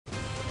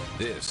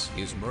This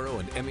is Murrow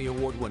and Emmy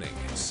Award-winning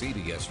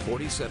CBS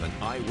 47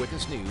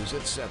 Eyewitness News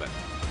at 7.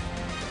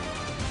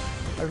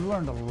 I've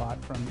learned a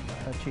lot from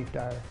Chief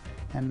Dyer,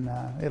 and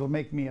it'll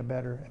make me a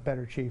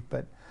better chief.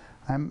 But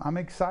I'm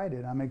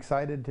excited. I'm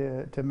excited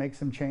to make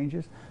some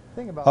changes.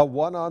 A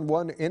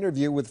one-on-one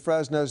interview with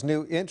Fresno's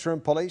new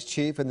interim police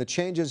chief and the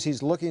changes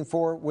he's looking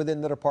for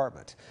within the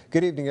department.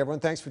 Good evening,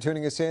 everyone. Thanks for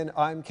tuning us in.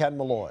 I'm Ken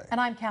Malloy.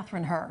 And I'm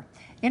Catherine Herr.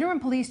 Interim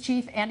Police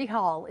Chief Andy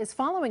Hall is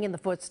following in the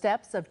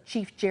footsteps of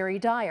Chief Jerry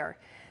Dyer.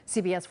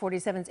 CBS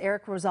 47's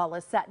Eric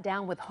Rosales sat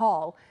down with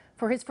Hall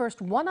for his first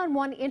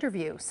one-on-one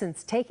interview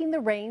since taking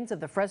the reins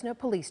of the Fresno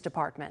Police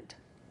Department.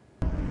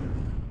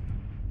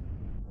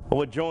 Well,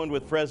 we're joined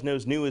with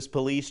Fresno's newest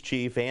police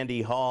chief,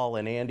 Andy Hall.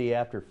 And Andy,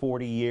 after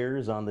 40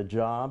 years on the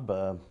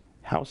job,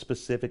 how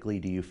specifically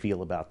do you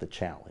feel about the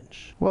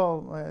challenge?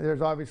 Well,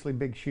 there's obviously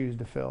big shoes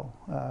to fill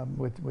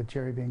with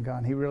Jerry being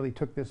gone. He really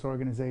took this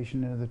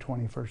organization into the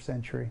 21st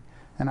century,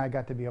 and I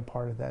got to be a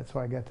part of that. So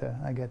I got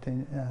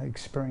to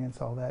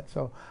experience all that.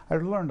 So I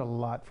learned a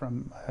lot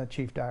from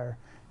Chief Dyer,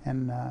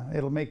 and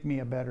it'll make me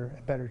a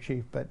better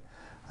chief. But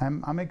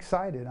I'm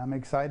excited. I'm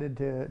excited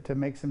to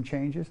make some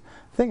changes.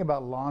 The thing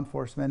about law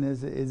enforcement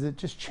is it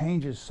just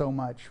changes so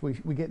much.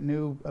 We get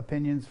new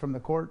opinions from the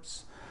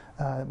courts.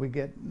 We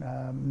get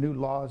new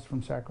laws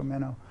from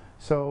Sacramento.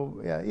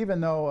 So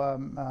even though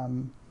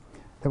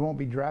there won't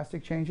be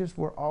drastic changes,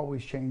 we're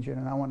always changing,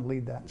 and I want to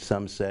lead that.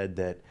 Some said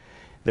that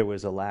there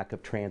was a lack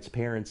of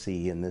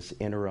transparency in this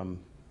interim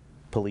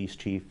police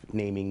chief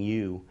naming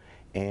you.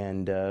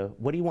 And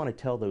what do you want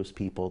to tell those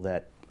people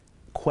that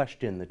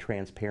question the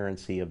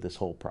transparency of this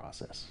whole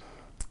process?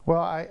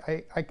 Well,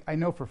 I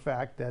know for a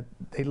fact that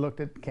they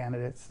looked at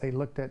candidates, they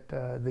looked at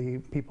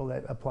the people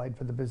that applied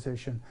for the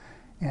position,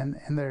 and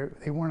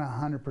they weren't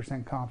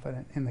 100%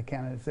 confident in the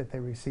candidates that they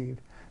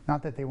received.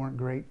 Not that they weren't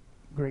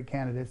great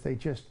candidates, they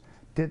just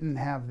didn't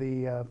have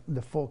the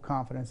full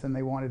confidence, and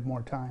they wanted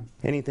more time.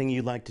 Anything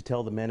you'd like to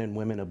tell the men and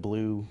women of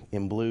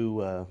in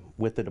blue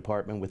with the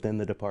department, within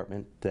the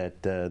department,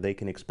 that they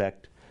can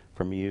expect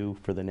from you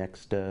for the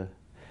next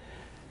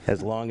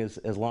as long as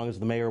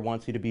the mayor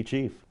wants you to be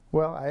chief?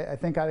 Well, I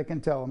think I can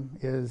tell them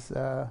is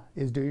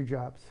do your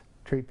jobs,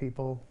 treat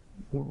people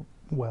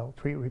well,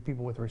 treat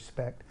people with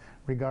respect,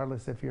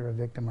 regardless if you're a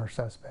victim or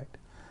suspect.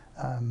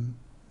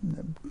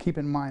 Keep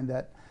in mind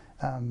that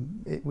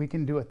we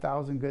can do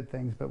 1,000 good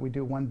things, but we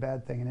do one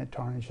bad thing and it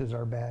tarnishes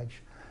our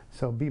badge.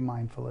 So be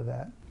mindful of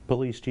that.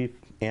 Police Chief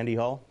Andy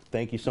Hall,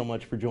 thank you so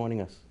much for joining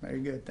us.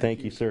 Very good.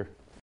 Thank you, sir.